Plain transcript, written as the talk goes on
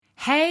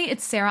Hey,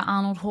 it's Sarah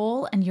Arnold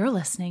Hall, and you're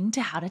listening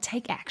to How to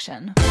Take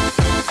Action.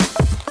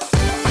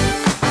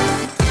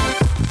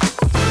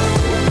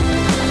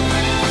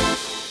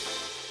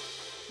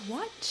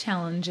 What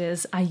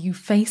challenges are you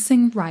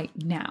facing right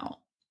now?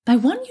 I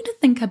want you to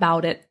think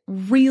about it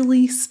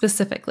really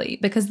specifically,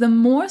 because the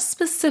more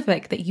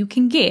specific that you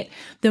can get,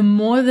 the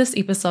more this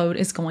episode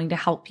is going to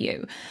help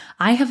you.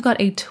 I have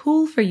got a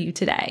tool for you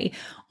today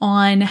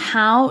on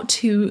how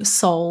to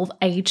solve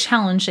a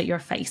challenge that you're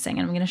facing,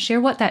 and I'm going to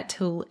share what that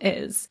tool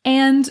is.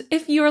 And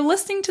if you're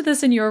listening to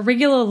this and you're a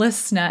regular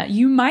listener,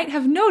 you might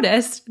have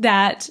noticed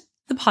that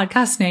the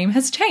podcast name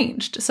has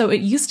changed. So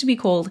it used to be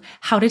called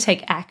How to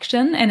Take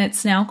Action, and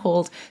it's now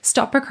called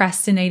Stop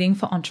Procrastinating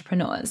for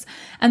Entrepreneurs.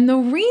 And the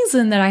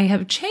reason that I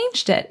have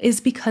changed it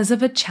is because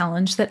of a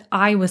challenge that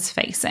I was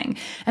facing.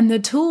 And the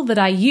tool that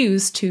I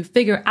used to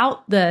figure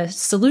out the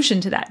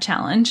solution to that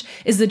challenge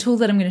is the tool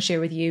that I'm going to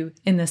share with you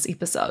in this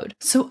episode.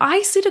 So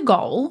I set a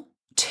goal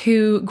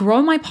to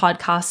grow my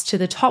podcast to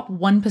the top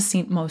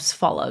 1% most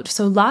followed.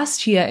 So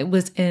last year it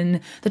was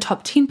in the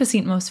top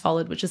 10% most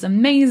followed, which is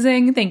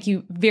amazing. Thank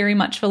you very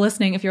much for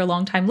listening if you're a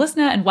long-time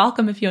listener, and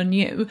welcome if you're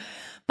new.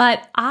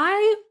 But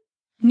I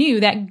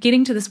knew that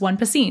getting to this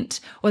 1%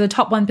 or the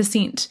top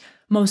 1%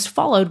 most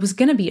followed was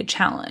going to be a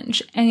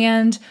challenge.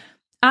 And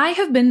I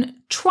have been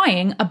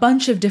trying a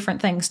bunch of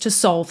different things to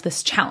solve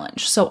this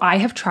challenge. So I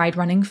have tried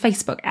running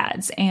Facebook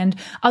ads and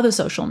other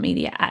social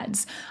media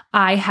ads.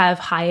 I have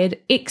hired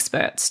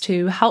experts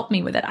to help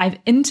me with it. I've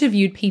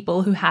interviewed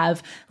people who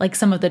have like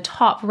some of the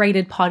top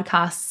rated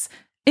podcasts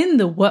in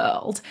the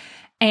world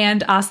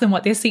and asked them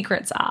what their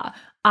secrets are.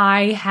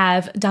 I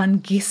have done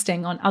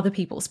guesting on other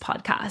people's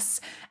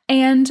podcasts.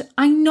 And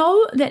I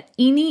know that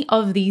any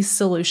of these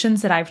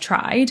solutions that I've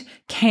tried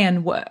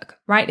can work,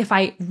 right? If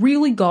I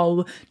really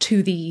go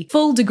to the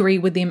full degree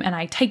with them and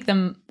I take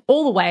them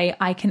all the way,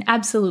 I can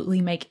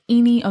absolutely make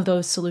any of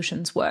those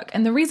solutions work.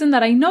 And the reason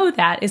that I know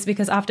that is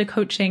because after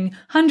coaching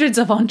hundreds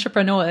of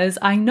entrepreneurs,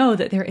 I know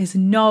that there is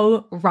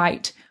no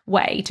right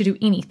way to do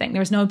anything.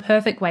 There's no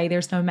perfect way.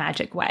 There's no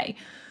magic way.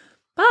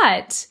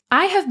 But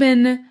I have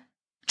been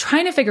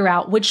trying to figure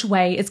out which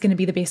way is going to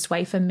be the best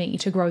way for me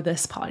to grow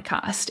this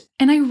podcast.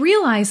 And I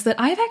realized that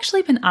I've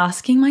actually been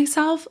asking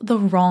myself the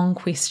wrong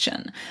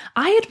question.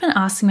 I had been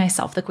asking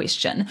myself the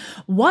question,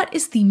 what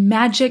is the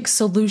magic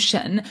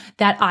solution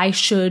that I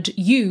should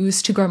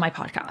use to grow my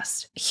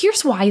podcast?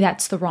 Here's why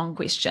that's the wrong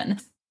question.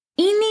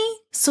 Any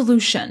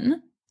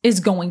solution is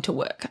going to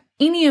work.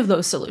 Any of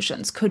those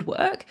solutions could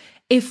work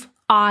if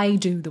I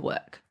do the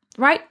work.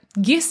 Right?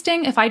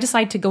 Guesting, if I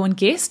decide to go and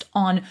guest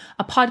on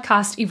a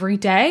podcast every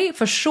day,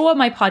 for sure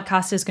my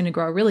podcast is going to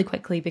grow really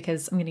quickly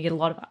because I'm going to get a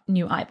lot of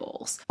new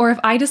eyeballs. Or if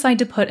I decide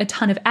to put a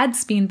ton of ad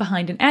spend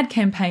behind an ad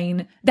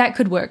campaign, that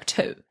could work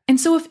too.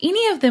 And so if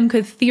any of them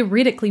could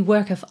theoretically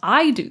work if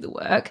I do the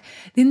work,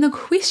 then the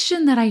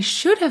question that I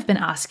should have been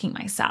asking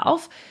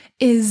myself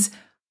is,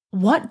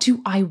 what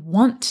do I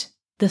want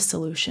the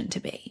solution to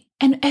be?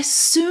 And as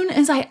soon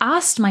as I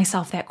asked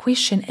myself that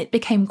question, it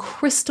became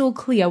crystal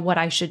clear what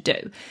I should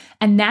do.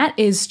 And that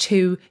is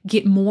to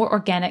get more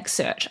organic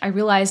search. I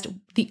realized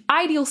the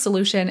ideal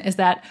solution is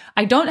that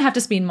I don't have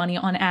to spend money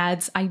on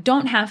ads. I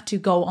don't have to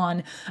go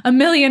on a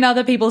million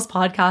other people's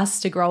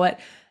podcasts to grow it.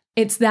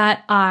 It's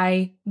that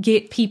I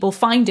get people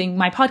finding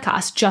my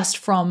podcast just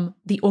from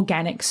the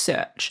organic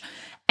search.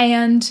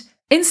 And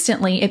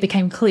instantly it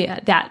became clear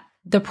that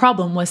the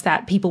problem was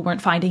that people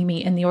weren't finding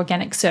me in the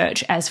organic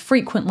search as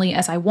frequently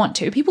as I want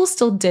to. People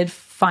still did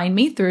find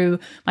me through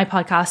my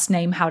podcast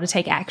name, How to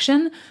Take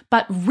Action.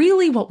 But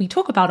really what we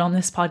talk about on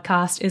this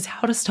podcast is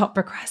how to stop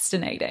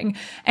procrastinating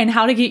and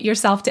how to get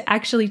yourself to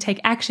actually take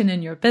action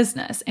in your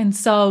business. And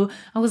so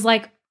I was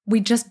like, we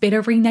just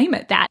better rename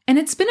it that. And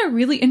it's been a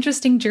really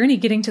interesting journey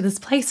getting to this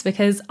place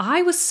because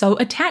I was so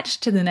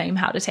attached to the name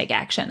How to Take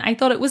Action. I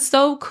thought it was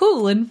so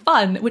cool and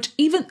fun, which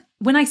even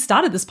when I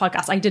started this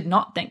podcast, I did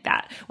not think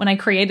that when I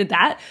created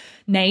that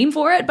name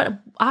for it. But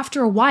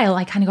after a while,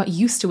 I kind of got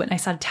used to it and I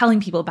started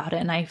telling people about it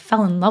and I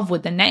fell in love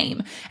with the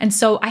name. And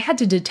so I had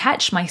to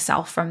detach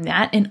myself from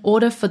that in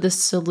order for the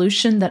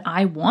solution that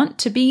I want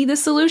to be the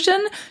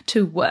solution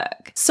to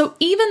work. So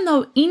even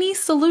though any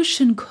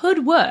solution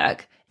could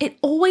work, it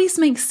always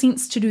makes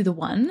sense to do the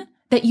one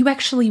that you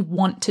actually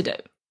want to do.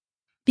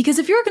 Because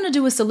if you're going to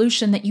do a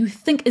solution that you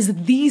think is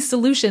the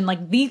solution,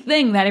 like the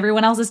thing that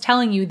everyone else is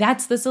telling you,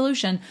 that's the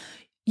solution,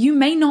 you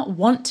may not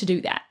want to do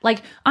that.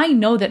 Like, I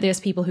know that there's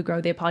people who grow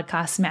their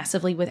podcasts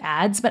massively with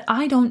ads, but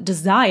I don't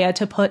desire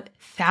to put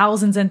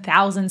thousands and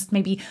thousands,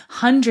 maybe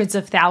hundreds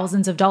of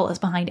thousands of dollars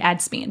behind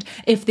ad spend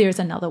if there's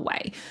another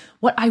way.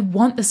 What I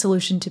want the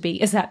solution to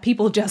be is that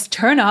people just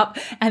turn up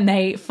and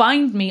they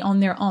find me on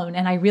their own.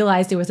 And I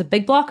realized there was a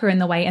big blocker in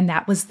the way, and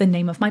that was the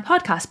name of my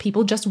podcast.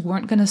 People just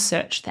weren't going to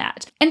search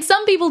that. And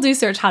some people do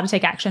search How to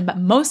Take Action, but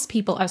most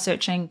people are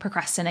searching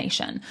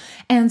procrastination.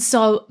 And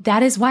so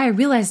that is why I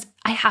realized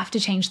I have to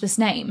change this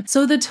name.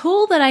 So the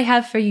tool that I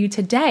have for you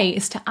today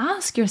is to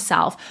ask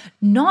yourself,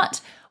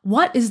 not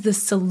what is the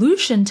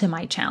solution to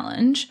my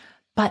challenge,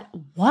 but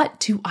what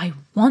do I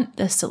want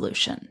the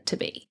solution to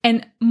be?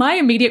 And my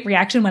immediate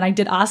reaction when I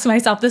did ask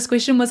myself this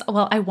question was,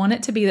 well, I want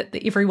it to be that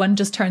everyone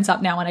just turns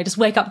up now and I just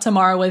wake up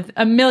tomorrow with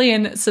 1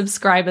 million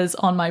subscribers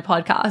on my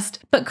podcast.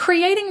 But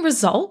creating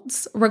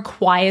results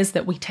requires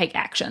that we take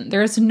action.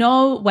 There is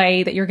no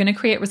way that you're going to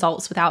create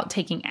results without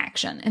taking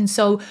action. And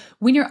so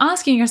when you're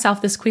asking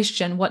yourself this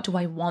question, what do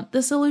I want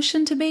the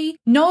solution to be?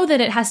 Know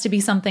that it has to be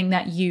something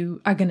that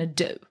you are going to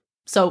do.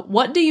 So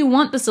what do you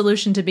want the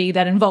solution to be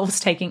that involves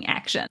taking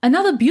action?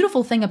 Another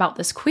beautiful thing about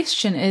this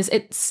question is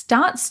it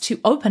starts to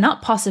open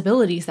up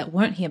possibilities that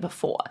weren't here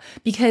before.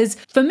 Because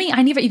for me,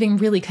 I never even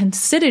really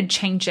considered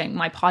changing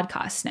my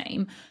podcast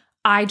name.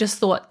 I just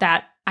thought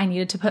that I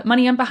needed to put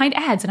money in behind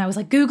ads. And I was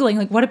like Googling,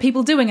 like, what are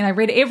people doing? And I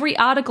read every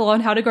article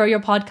on how to grow your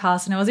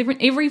podcast. And I was in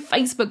every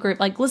Facebook group,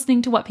 like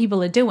listening to what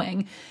people are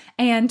doing.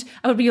 And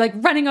I would be like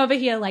running over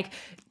here, like,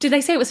 did they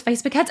say it was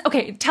Facebook ads?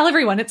 Okay, tell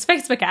everyone it's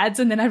Facebook ads.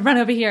 And then I'd run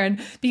over here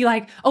and be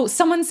like, oh,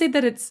 someone said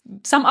that it's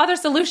some other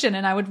solution.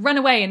 And I would run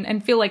away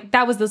and feel like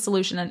that was the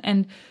solution.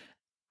 And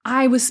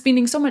I was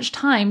spending so much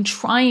time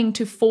trying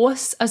to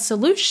force a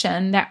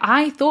solution that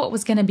I thought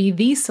was going to be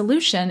the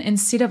solution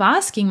instead of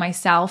asking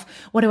myself,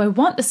 what do I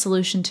want the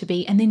solution to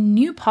be? And then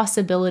new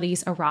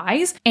possibilities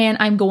arise and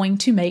I'm going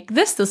to make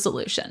this the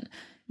solution.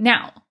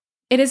 Now,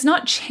 it is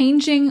not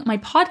changing my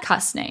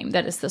podcast name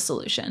that is the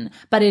solution,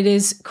 but it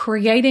is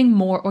creating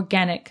more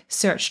organic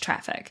search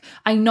traffic.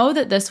 I know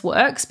that this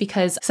works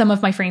because some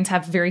of my friends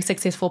have very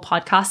successful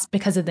podcasts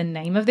because of the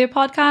name of their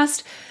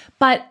podcast,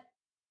 but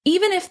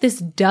even if this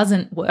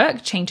doesn't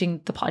work,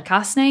 changing the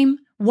podcast name,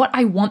 what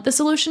I want the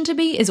solution to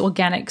be is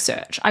organic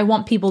search. I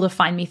want people to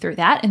find me through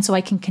that. And so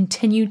I can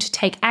continue to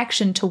take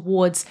action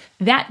towards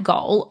that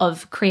goal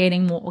of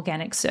creating more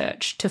organic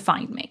search to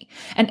find me.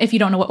 And if you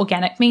don't know what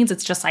organic means,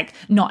 it's just like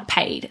not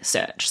paid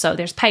search. So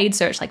there's paid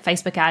search like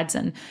Facebook ads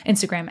and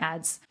Instagram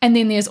ads. And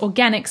then there's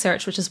organic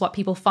search, which is what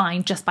people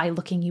find just by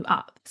looking you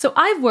up. So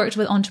I've worked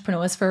with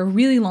entrepreneurs for a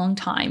really long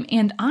time.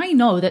 And I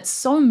know that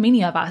so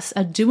many of us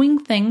are doing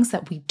things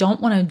that we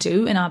don't want to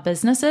do in our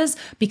businesses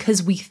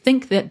because we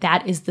think that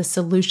that is the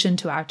solution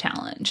to our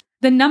challenge.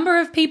 The number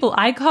of people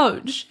I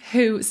coach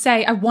who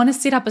say, I want to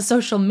set up a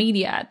social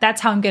media,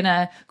 that's how I'm going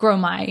to grow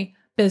my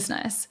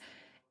business.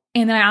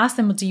 And then I ask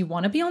them, well, do you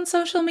want to be on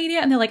social media?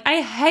 And they're like,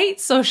 I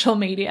hate social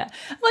media.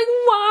 I'm like,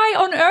 why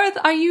on earth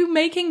are you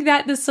making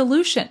that the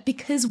solution?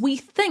 Because we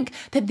think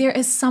that there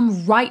is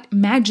some right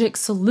magic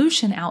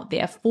solution out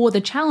there for the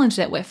challenge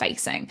that we're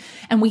facing.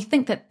 And we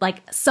think that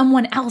like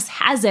someone else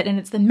has it and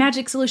it's the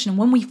magic solution.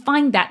 When we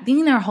find that,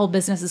 then our whole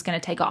business is going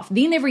to take off.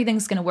 Then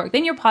everything's going to work.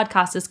 Then your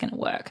podcast is going to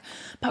work.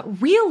 But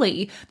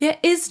really, there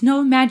is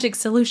no magic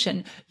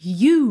solution.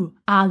 You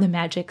are the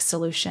magic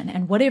solution.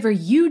 And whatever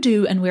you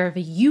do and wherever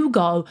you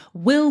go,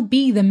 will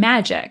be the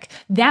magic.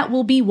 That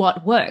will be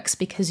what works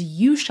because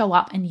you show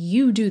up and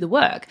you do the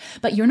work.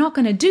 But you're not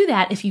going to do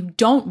that if you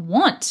don't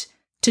want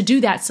to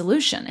do that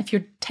solution, if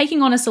you're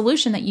taking on a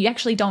solution that you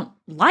actually don't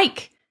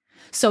like.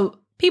 So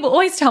people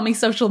always tell me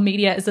social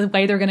media is the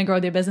way they're going to grow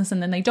their business and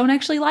then they don't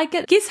actually like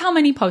it. Guess how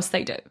many posts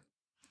they do?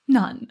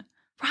 None.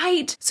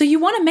 Right? So you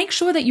want to make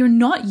sure that you're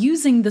not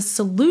using the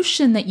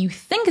solution that you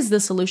think is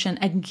the solution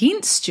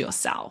against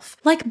yourself.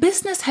 Like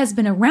business has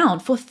been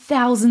around for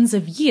thousands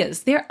of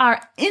years. There are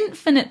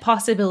infinite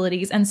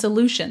possibilities and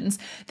solutions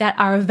that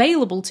are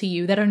available to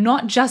you that are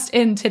not just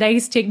in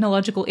today's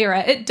technological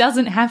era. It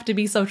doesn't have to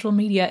be social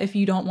media if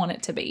you don't want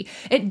it to be.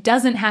 It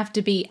doesn't have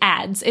to be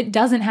ads. It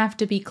doesn't have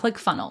to be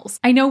ClickFunnels.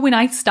 I know when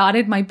I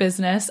started my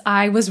business,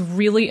 I was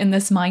really in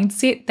this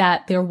mindset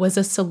that there was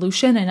a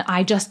solution and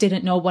I just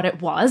didn't know what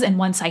it was. And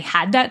once I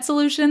had that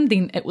solution,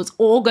 then it was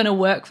all going to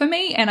work for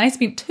me. And I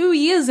spent 2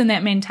 years in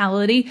that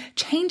mentality,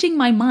 changing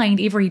my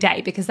mind every day,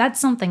 because that's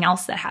something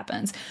else that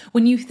happens.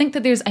 When you think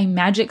that there's a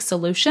magic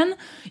solution,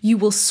 you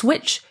will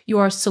switch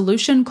your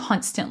solution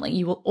constantly.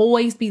 You will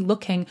always be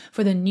looking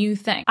for the new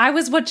thing. I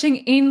was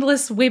watching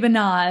endless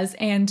webinars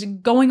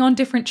and going on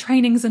different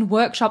trainings and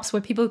workshops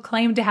where people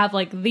claim to have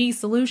like the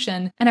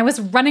solution. And I was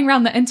running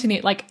around the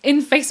internet, like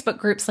in Facebook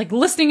groups, like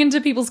listening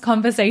into people's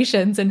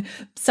conversations, and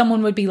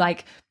someone would be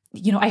like,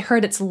 you know, I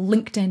heard it's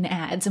LinkedIn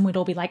ads, and we'd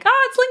all be like,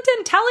 it's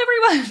LinkedIn, tell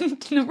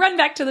everyone. Run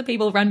back to the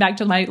people, run back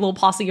to my little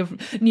posse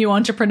of new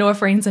entrepreneur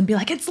friends and be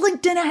like, it's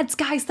LinkedIn ads,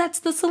 guys, that's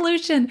the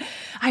solution.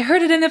 I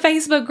heard it in a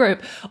Facebook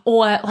group.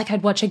 Or like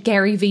I'd watch a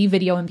Gary Vee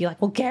video and be like,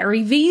 well,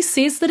 Gary Vee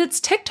says that it's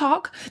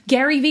TikTok.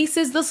 Gary Vee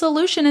says the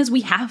solution is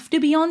we have to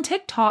be on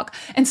TikTok.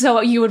 And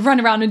so you would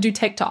run around and do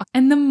TikTok.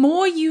 And the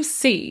more you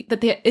see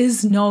that there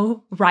is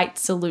no right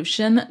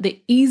solution,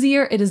 the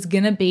easier it is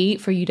going to be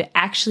for you to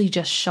actually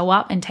just show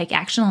up and take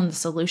action on the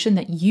solution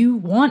that you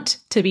want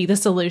to be the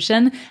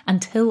solution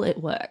until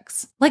it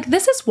works. Like,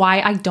 this is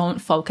why I don't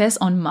focus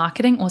on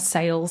marketing or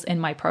sales in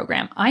my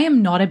program. I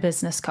am not a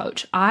business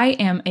coach. I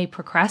am a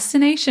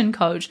procrastination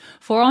coach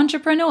for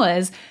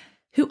entrepreneurs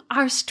who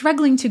are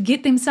struggling to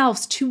get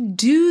themselves to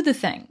do the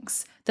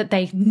things that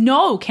they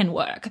know can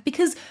work.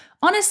 Because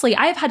honestly,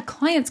 I have had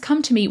clients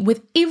come to me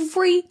with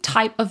every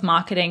type of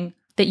marketing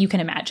that you can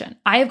imagine.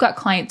 I have got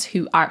clients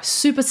who are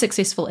super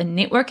successful in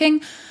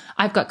networking.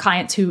 I've got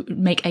clients who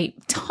make a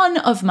ton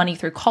of money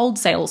through cold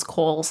sales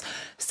calls.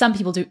 Some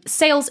people do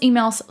sales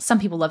emails. Some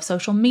people love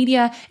social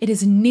media. It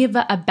is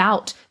never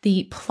about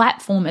the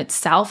platform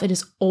itself. It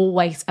is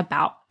always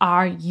about,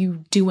 are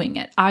you doing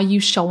it? Are you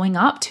showing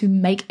up to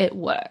make it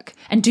work?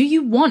 And do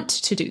you want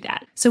to do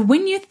that? So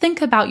when you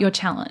think about your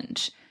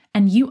challenge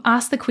and you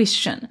ask the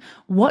question,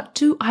 what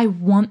do I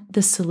want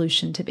the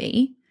solution to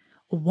be?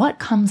 What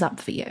comes up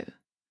for you?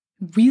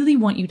 Really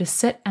want you to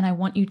sit and I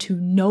want you to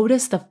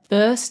notice the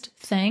first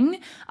thing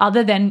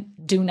other than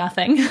do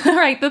nothing,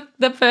 right?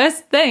 The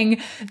first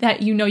thing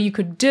that you know you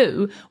could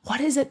do.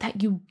 What is it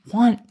that you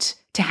want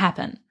to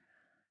happen?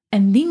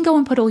 And then go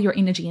and put all your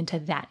energy into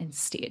that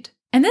instead.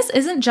 And this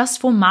isn't just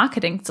for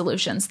marketing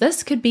solutions.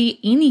 This could be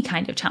any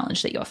kind of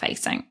challenge that you're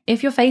facing.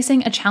 If you're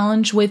facing a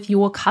challenge with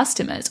your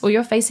customers, or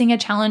you're facing a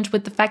challenge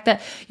with the fact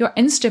that your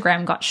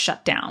Instagram got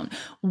shut down,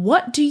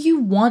 what do you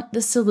want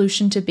the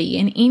solution to be?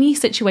 In any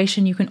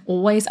situation, you can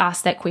always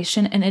ask that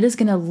question, and it is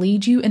going to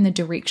lead you in the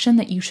direction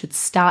that you should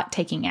start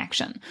taking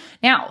action.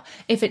 Now,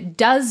 if it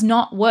does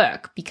not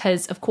work,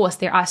 because of course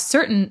there are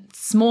certain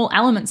small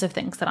elements of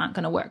things that aren't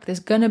going to work,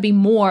 there's going to be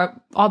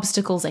more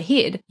obstacles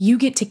ahead, you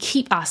get to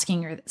keep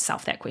asking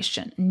yourself that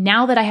question.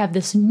 Now that I have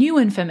this new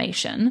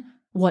information,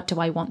 what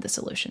do I want the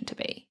solution to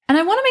be? And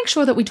I want to make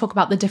sure that we talk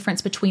about the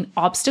difference between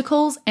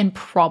obstacles and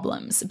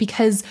problems,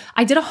 because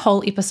I did a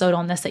whole episode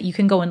on this that you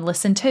can go and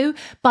listen to,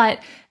 but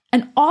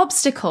an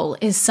obstacle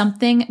is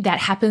something that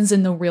happens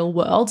in the real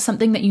world,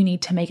 something that you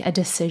need to make a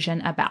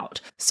decision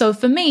about. So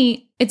for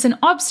me, it's an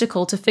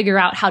obstacle to figure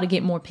out how to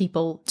get more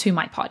people to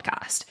my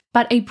podcast.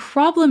 But a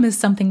problem is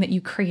something that you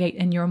create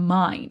in your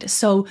mind.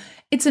 So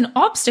it's an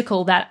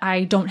obstacle that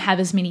I don't have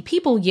as many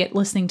people yet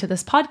listening to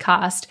this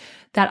podcast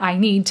that I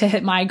need to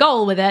hit my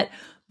goal with it.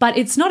 But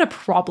it's not a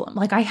problem.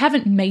 Like, I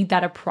haven't made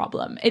that a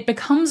problem. It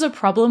becomes a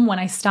problem when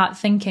I start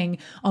thinking,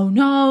 oh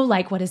no,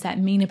 like, what does that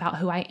mean about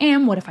who I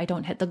am? What if I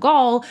don't hit the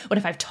goal? What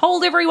if I've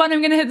told everyone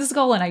I'm going to hit this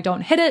goal and I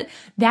don't hit it?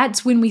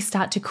 That's when we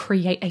start to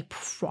create a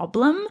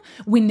problem,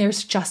 when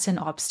there's just an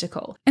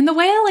obstacle. And the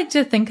way I like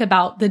to think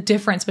about the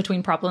difference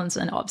between problems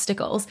and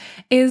obstacles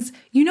is,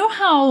 you know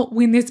how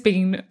when there's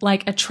been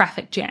like a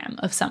traffic jam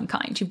of some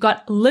kind, you've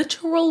got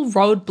literal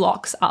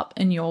roadblocks up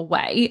in your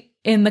way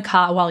in the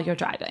car while you're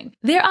driving.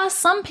 There are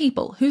some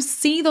people who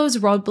see those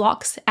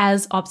roadblocks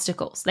as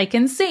obstacles. They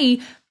can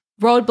see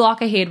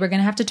roadblock ahead, we're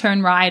going to have to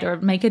turn right or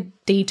make a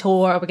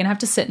detour, or we're going to have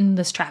to sit in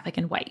this traffic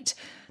and wait.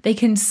 They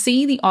can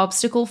see the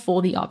obstacle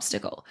for the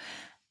obstacle.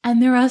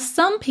 And there are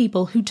some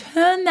people who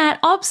turn that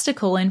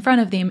obstacle in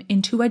front of them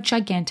into a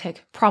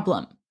gigantic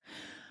problem.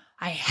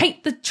 I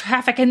hate the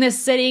traffic in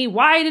this city.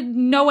 Why did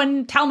no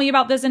one tell me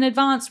about this in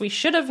advance? We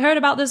should have heard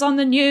about this on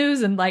the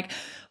news. And like,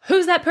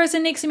 who's that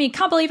person next to me?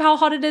 Can't believe how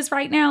hot it is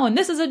right now. And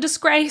this is a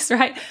disgrace,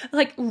 right?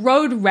 Like,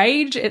 road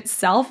rage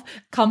itself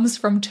comes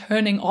from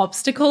turning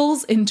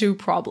obstacles into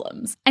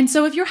problems. And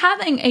so if you're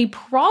having a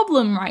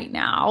problem right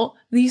now,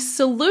 the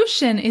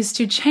solution is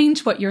to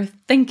change what you're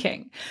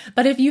thinking.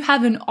 But if you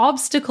have an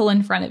obstacle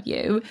in front of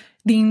you,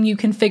 then you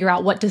can figure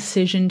out what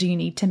decision do you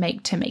need to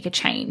make a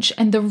change.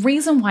 And the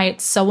reason why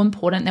it's so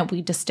important that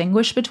we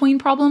distinguish between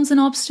problems and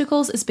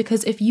obstacles is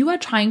because if you are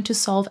trying to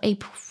solve a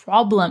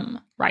problem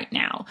right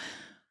now,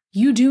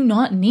 you do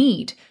not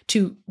need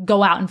to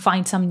go out and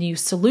find some new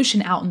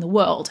solution out in the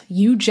world.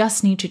 You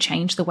just need to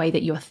change the way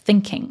that you're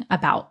thinking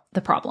about the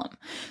problem.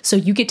 So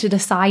you get to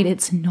decide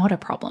it's not a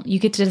problem. You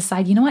get to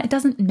decide, you know what, it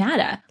doesn't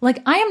matter.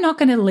 Like, I am not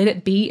going to let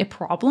it be a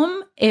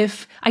problem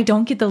if I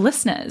don't get the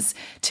listeners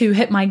to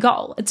hit my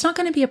goal. It's not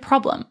going to be a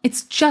problem.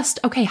 It's just,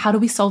 okay, how do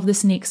we solve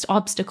this next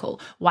obstacle?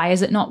 Why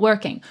is it not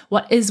working?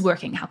 What is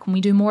working? How can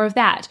we do more of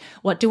that?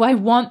 What do I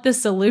want the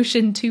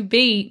solution to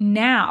be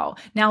now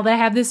that I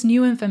have this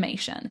new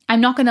information?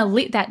 I'm not going to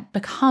let that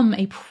become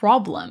a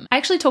problem. I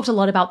actually talked a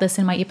lot about this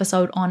in my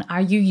episode on,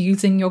 are you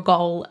using your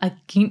goal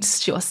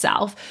against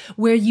yourself?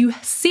 Where you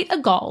set a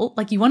goal,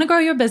 like you want to grow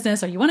your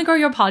business or you want to grow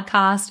your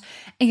podcast,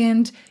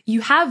 and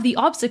you have the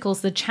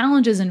obstacles, the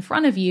challenges in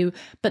front of you,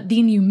 but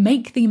then you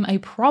make them a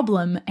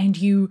problem and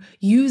you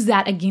use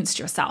that against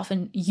yourself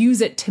and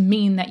use it to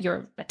mean that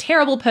you're a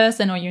terrible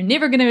person, or you're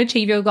never going to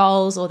achieve your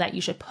goals, or that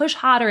you should push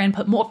harder and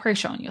put more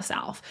pressure on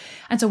yourself.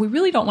 And so we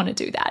really don't want to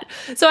do that.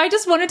 So I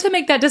just wanted to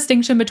make that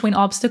distinction between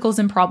obstacles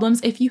and problems.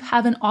 If you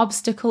have an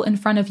obstacle in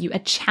front of you, a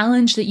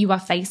challenge that you are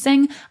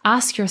facing,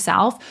 ask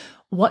yourself,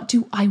 what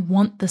do I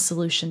want the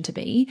solution to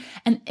be?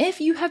 And if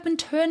you have been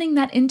turning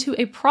that into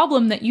a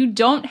problem that you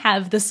don't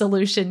have the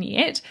solution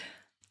yet,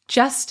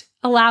 just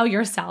allow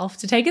yourself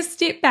to take a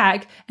step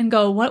back and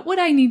go, what would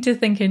I need to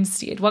think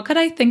instead? What could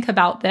I think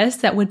about this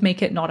that would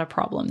make it not a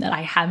problem, that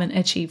I haven't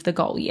achieved the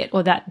goal yet,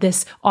 or that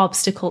this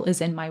obstacle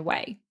is in my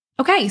way?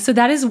 Okay, so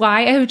that is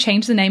why I have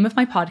changed the name of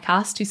my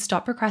podcast to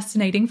Stop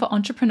Procrastinating for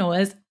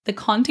Entrepreneurs. The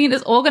content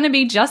is all going to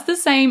be just the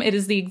same. It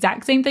is the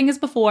exact same thing as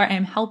before. I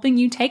am helping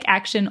you take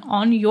action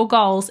on your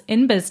goals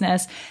in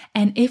business.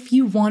 And if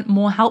you want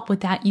more help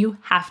with that, you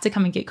have to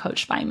come and get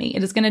coached by me.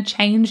 It is going to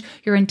change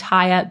your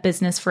entire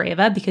business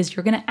forever, because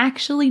you're going to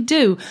actually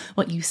do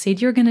what you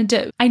said you're going to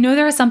do. I know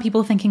there are some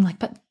people thinking like,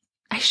 but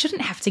I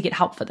shouldn't have to get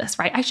help for this,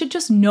 right? I should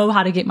just know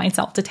how to get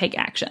myself to take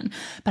action.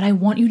 But I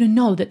want you to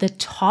know that the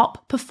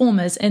top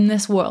performers in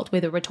this world,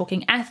 whether we're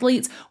talking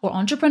athletes or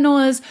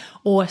entrepreneurs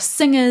or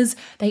singers,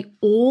 they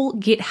all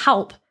get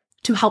help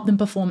to help them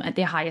perform at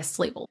their highest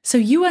level. So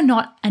you are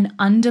not an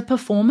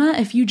underperformer.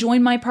 If you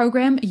join my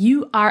program,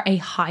 you are a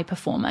high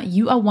performer.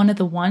 You are one of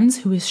the ones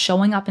who is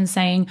showing up and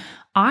saying,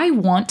 I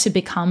want to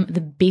become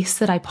the best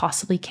that I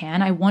possibly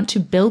can. I want to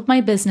build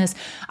my business.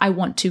 I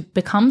want to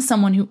become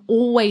someone who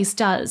always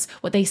does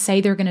what they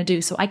say they're going to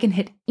do so I can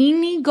hit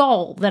any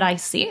goal that I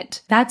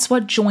set. That's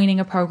what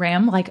joining a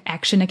program like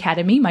Action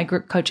Academy, my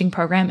group coaching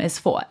program, is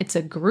for. It's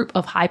a group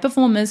of high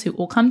performers who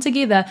all come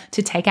together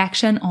to take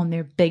action on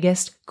their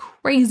biggest,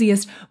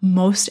 craziest,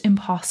 most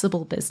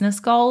impossible business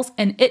goals.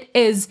 And it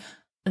is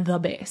the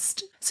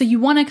best. So you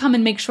want to come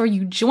and make sure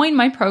you join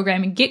my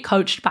program and get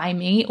coached by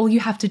me. All you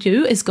have to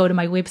do is go to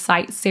my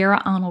website,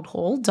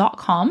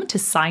 saraharnoldhall.com, to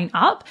sign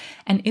up.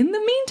 And in the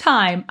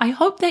meantime, I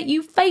hope that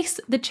you face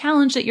the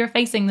challenge that you're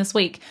facing this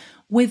week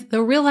with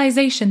the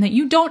realization that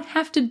you don't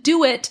have to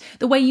do it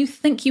the way you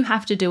think you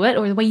have to do it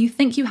or the way you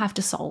think you have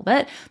to solve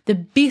it. The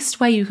best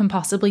way you can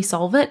possibly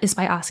solve it is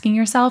by asking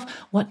yourself,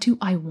 what do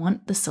I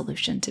want the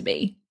solution to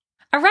be?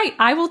 All right,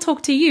 I will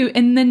talk to you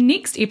in the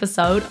next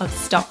episode of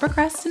Stop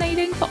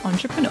Procrastinating for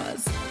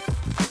Entrepreneurs.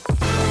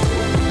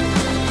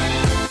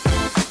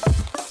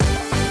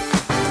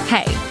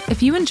 Hey,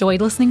 if you enjoyed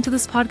listening to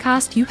this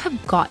podcast, you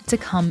have got to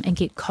come and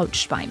get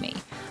coached by me.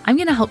 I'm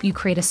going to help you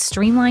create a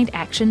streamlined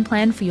action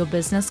plan for your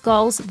business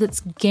goals that's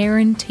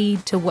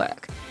guaranteed to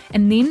work.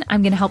 And then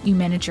I'm going to help you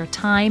manage your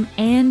time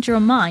and your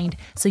mind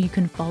so you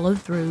can follow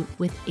through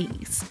with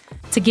ease.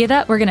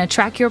 Together, we're going to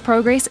track your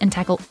progress and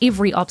tackle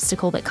every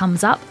obstacle that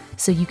comes up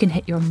so you can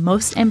hit your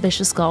most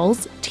ambitious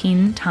goals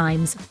 10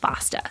 times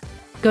faster.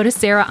 Go to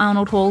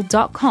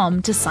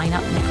saraharnoldhall.com to sign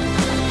up now.